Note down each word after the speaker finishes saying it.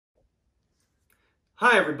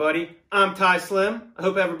Hi everybody, I'm TySlim. I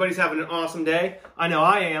hope everybody's having an awesome day. I know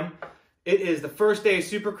I am. It is the first day of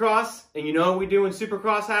Supercross, and you know what we do when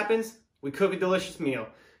Supercross happens? We cook a delicious meal.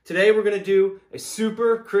 Today we're going to do a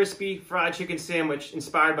super crispy fried chicken sandwich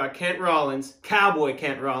inspired by Kent Rollins, Cowboy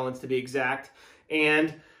Kent Rollins to be exact.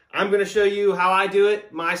 And I'm going to show you how I do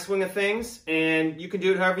it, my swing of things, and you can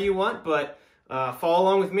do it however you want, but follow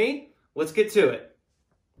along with me. Let's get to it.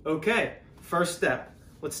 Okay, first step.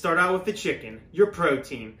 Let's start out with the chicken, your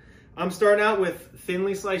protein. I'm starting out with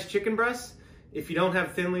thinly sliced chicken breasts. If you don't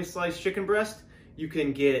have thinly sliced chicken breast, you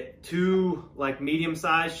can get two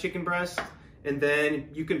medium-sized chicken breasts, and then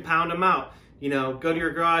you can pound them out. You know, go to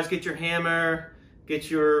your garage, get your hammer,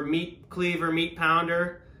 get your meat cleaver, meat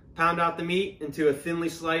pounder, pound out the meat into a thinly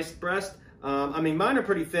sliced breast. I mean, mine are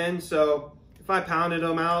pretty thin, so if I pounded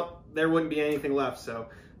them out, there wouldn't be anything left. So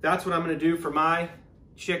that's what I'm gonna do for my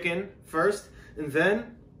chicken first. And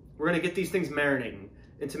then we're gonna get these things marinating.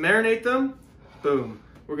 And to marinate them, boom,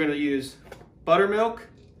 we're gonna use buttermilk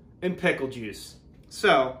and pickle juice.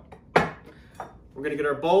 So we're gonna get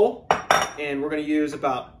our bowl and we're gonna use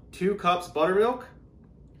about 2 cups buttermilk.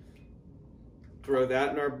 Throw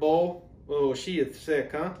that in our bowl. Oh, she is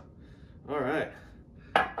thick, huh? All right.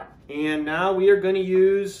 And now we are gonna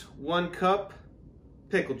use 1 cup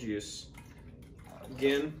pickle juice.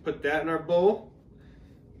 Again, put that in our bowl.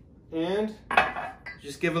 And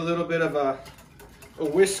just give a little bit of a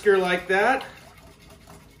whisker like that.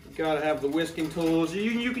 You gotta have the whisking tools.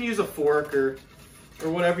 You can use a fork or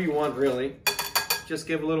whatever you want, really. Just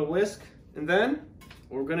give a little whisk. And then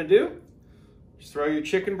what we're gonna do, just throw your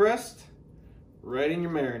chicken breast right in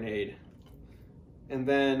your marinade. And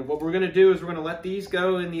then what we're gonna do is we're gonna let these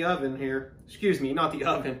go in the oven here. Excuse me, not the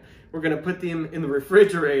oven. We're gonna put them in the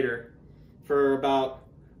refrigerator for about,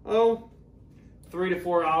 3 to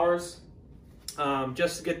 4 hours,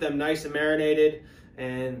 just to get them nice and marinated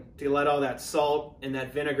and to let all that salt and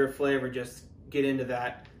that vinegar flavor just get into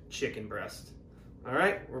that chicken breast. All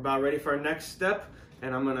right, we're about ready for our next step,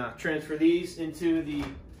 and I'm gonna transfer these into the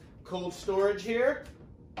cold storage here.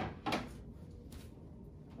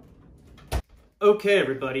 Okay,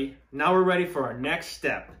 everybody, now we're ready for our next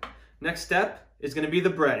step. Next step is gonna be the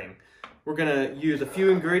breading. We're gonna use a few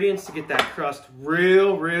ingredients to get that crust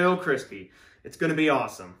real crispy. It's gonna be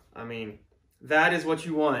awesome. I mean, that is what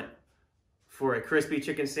you want for a crispy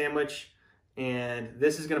chicken sandwich, and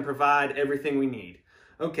this is gonna provide everything we need.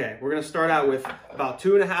 Okay, we're gonna start out with about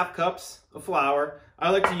 2.5 cups of flour.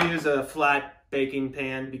 I like to use a flat baking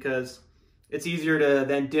pan because it's easier to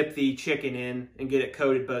then dip the chicken in and get it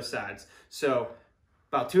coated both sides. So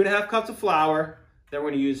about 2.5 cups of flour, then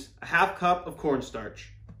we're gonna use a 1/2 cup of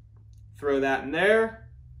cornstarch. Throw that in there.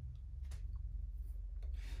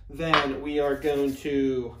 Then we are going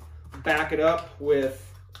to back it up with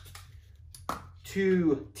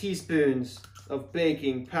 2 teaspoons of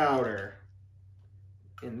baking powder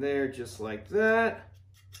in there, just like that.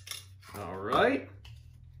 All right.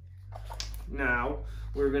 Now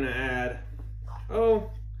we're gonna add,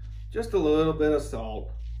 just a little bit of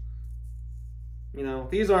salt. You know,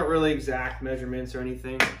 these aren't really exact measurements or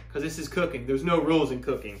anything because this is cooking. There's no rules in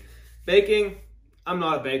cooking. Baking, I'm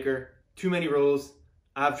not a baker. Too many rules.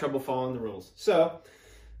 I have trouble following the rules. So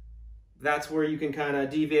that's where you can kind of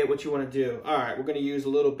deviate what you want to do. All right, we're going to use a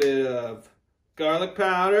little bit of garlic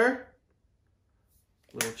powder.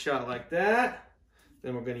 A little shot like that.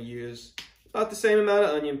 Then we're going to use about the same amount of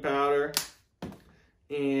onion powder.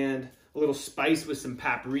 And a little spice with some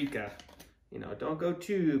paprika. You know, don't go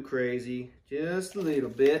too crazy. Just a little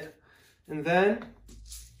bit. And then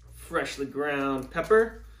freshly ground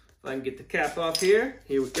pepper. If I can get the cap off here.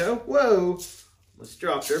 Here we go. Whoa! Let's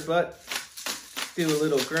drop her, but do a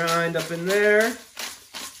little grind up in there.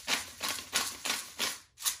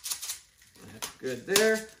 That's good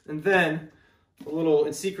there. And then a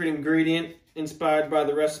little secret ingredient inspired by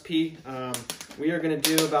the recipe. We are going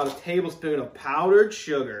to do about 1 tablespoon of powdered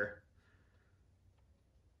sugar.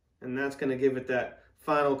 And that's going to give it that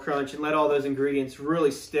final crunch and let all those ingredients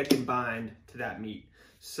really stick and bind to that meat.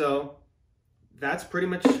 So that's pretty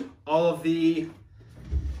much all of the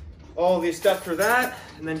stuff for that.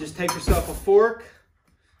 And then just take yourself a fork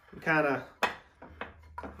and kind of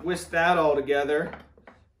whisk that all together,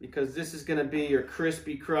 because this is going to be your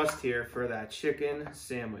crispy crust here for that chicken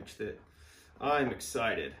sandwich that I'm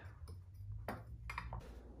excited.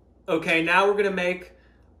 Okay, now we're going to make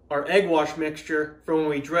our egg wash mixture for when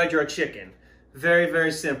we dredge our chicken.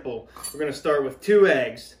 Very simple. We're going to start with 2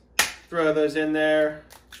 eggs. Throw those in there.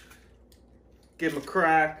 Give them a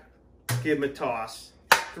crack. Give them a toss.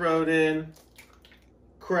 Throw it in,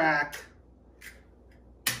 crack,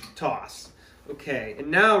 toss. Okay, and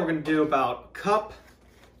now we're gonna do about 1 cup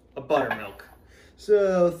a buttermilk.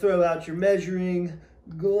 So throw out your measuring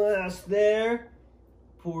glass there.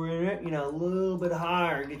 Pour in it, you know, a little bit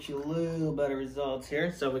higher, get you a little better results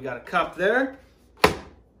here. So we got a cup there.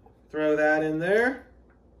 Throw that in there.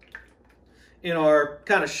 In our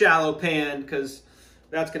kind of shallow pan, because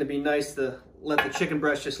that's going to be nice to let the chicken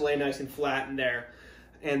breast just lay nice and flat in there.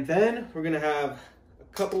 And then we're going to have a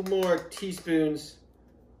couple more teaspoons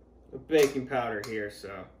of baking powder here.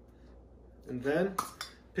 So, and then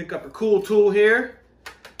pick up a cool tool here,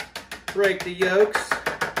 break the yolks,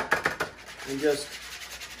 and just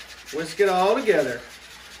whisk it all together.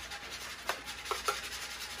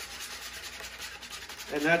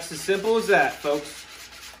 And that's as simple as that, folks.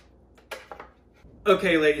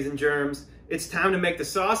 Okay, ladies and germs, it's time to make the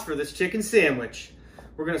sauce for this chicken sandwich.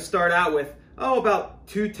 We're gonna start out with, about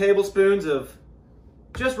 2 tablespoons of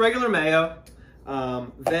just regular mayo.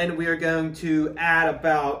 Then we are going to add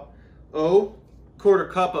about,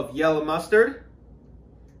 1/4 cup of yellow mustard.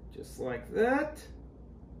 Just like that.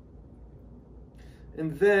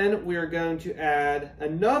 And then we are going to add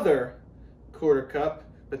another 1/4 cup,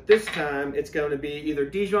 but this time it's going to be either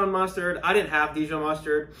Dijon mustard. I didn't have Dijon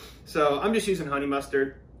mustard, so I'm just using honey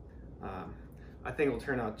mustard. I think it'll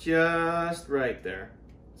turn out just right there.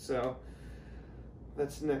 So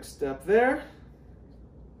that's the next step there.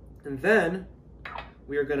 And then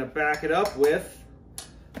we are gonna back it up with,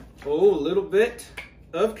 a little bit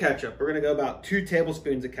of ketchup. We're gonna go about 2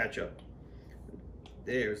 tablespoons of ketchup.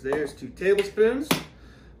 There's 2 tablespoons.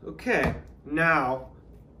 Okay, now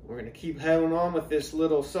we're gonna keep heading on with this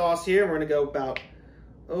little sauce here. We're gonna go about,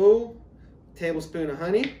 tablespoon of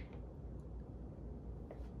honey.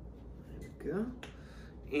 There we go.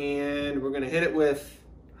 And we're gonna hit it with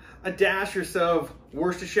a dash or so of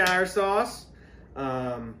Worcestershire sauce.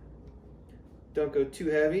 Don't go too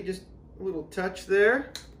heavy, just a little touch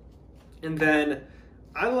there. And then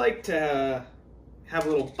I like to have a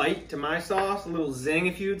little bite to my sauce, a little zing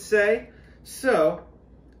if you'd say. So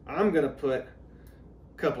I'm gonna put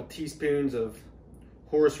a couple teaspoons of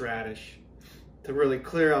horseradish to really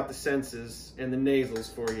clear out the senses and the nasals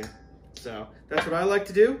for you. So that's what I like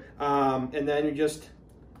to do. And then you just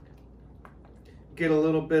get a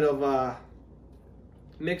little bit of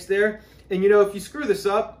mix there. And you know, if you screw this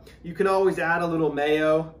up, you can always add a little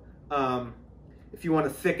mayo if you want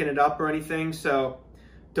to thicken it up or anything. So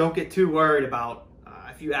don't get too worried about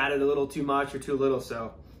if you added a little too much or too little.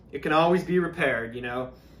 So it can always be repaired, you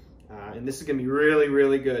know. And this is gonna be really,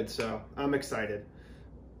 really good. So I'm excited.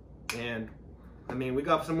 And I mean, we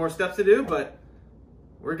got some more steps to do, but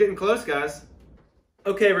we're getting close, guys.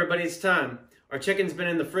 Okay, everybody, it's time. Our chicken's been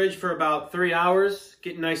in the fridge for about 3 hours,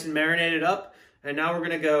 getting nice and marinated up. And now we're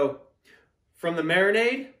gonna go from the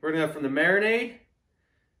marinade. We're gonna go from the marinade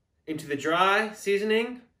into the dry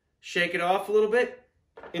seasoning, shake it off a little bit,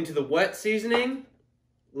 into the wet seasoning,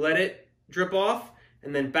 let it drip off,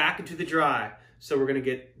 and then back into the dry. So we're gonna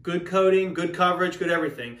get good coating, good coverage, good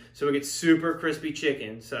everything. So we get super crispy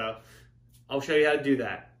chicken. So I'll show you how to do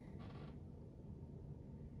that.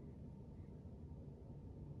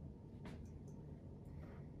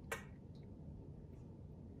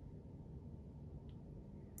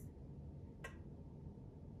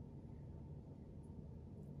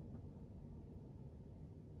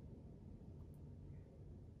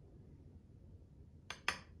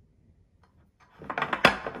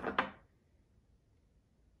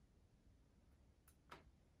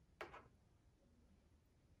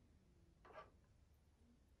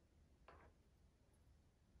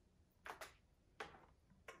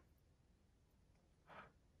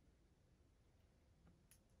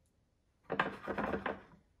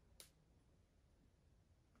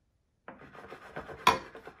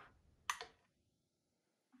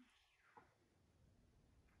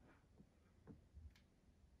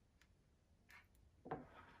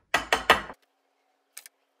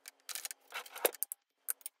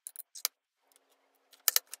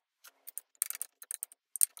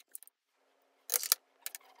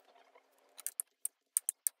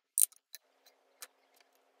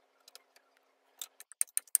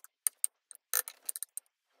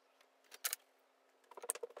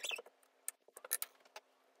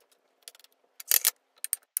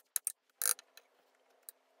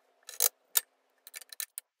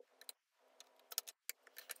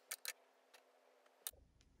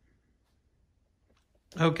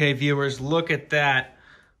 Okay, viewers, look at that.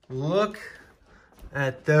 Look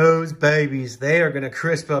at those babies. They are gonna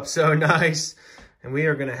crisp up so nice. And we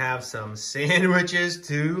are gonna have some sandwiches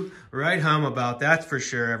to write home about. That's for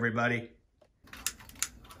sure, everybody.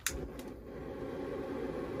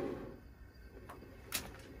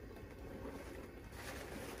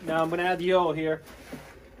 Now I'm gonna add the oil here.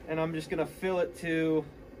 and I'm just gonna fill it to,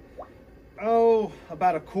 oh,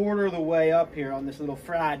 about a quarter of the way up here on this little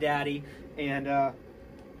fry daddy, and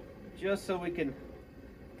just so we can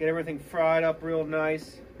get everything fried up real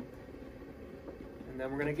nice, and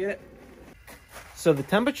then we're gonna get it. So the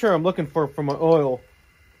temperature I'm looking for my oil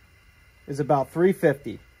is about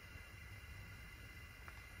 350.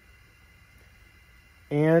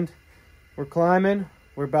 And we're climbing,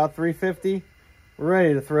 we're about 350. We're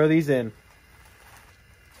ready to throw these in.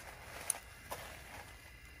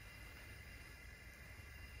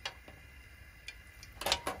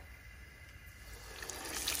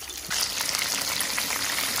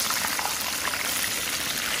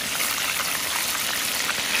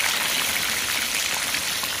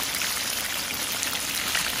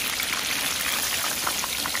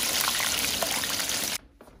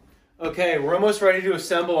 Okay, we're almost ready to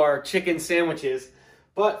assemble our chicken sandwiches.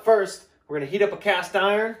 But first, we're gonna heat up a cast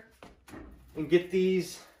iron and get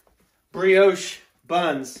these brioche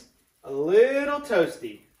buns a little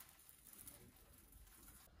toasty.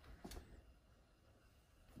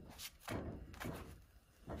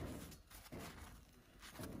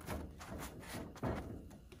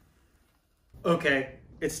 Okay,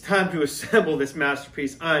 it's time to assemble this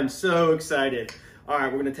masterpiece. I'm so excited. All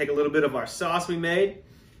right, we're gonna take a little bit of our sauce we made.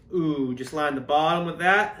 Ooh, just line the bottom with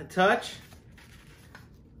that a touch.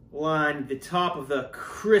 Line the top of the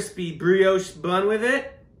crispy brioche bun with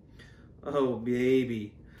it. Oh,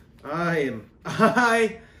 baby. I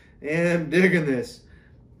am digging this.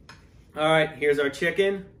 All right, here's our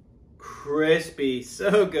chicken. Crispy,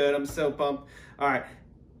 so good. I'm so pumped. All right,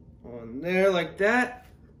 on there like that.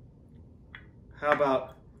 How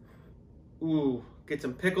about, ooh, get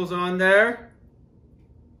some pickles on there.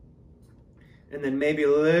 And then maybe a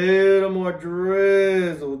little more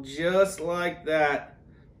drizzle, just like that.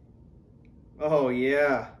 Oh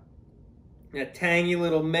yeah. That tangy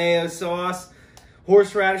little mayo sauce.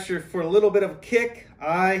 Horseradish for a little bit of a kick.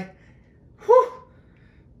 I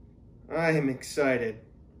am excited.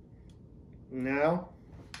 Now,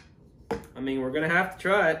 we're gonna have to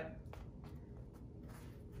try it.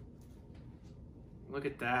 Look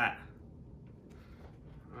at that.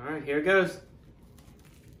 All right, here it goes.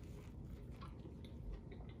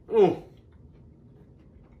 Ooh.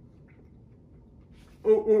 Ooh,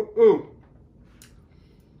 ooh, ooh.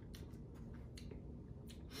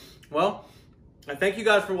 Well, I thank you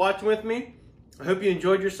guys for watching with me. I hope you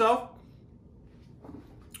enjoyed yourself.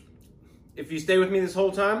 If you stay with me this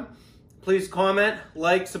whole time, please comment,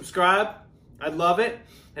 like, subscribe. I'd love it.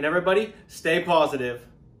 And everybody, stay positive.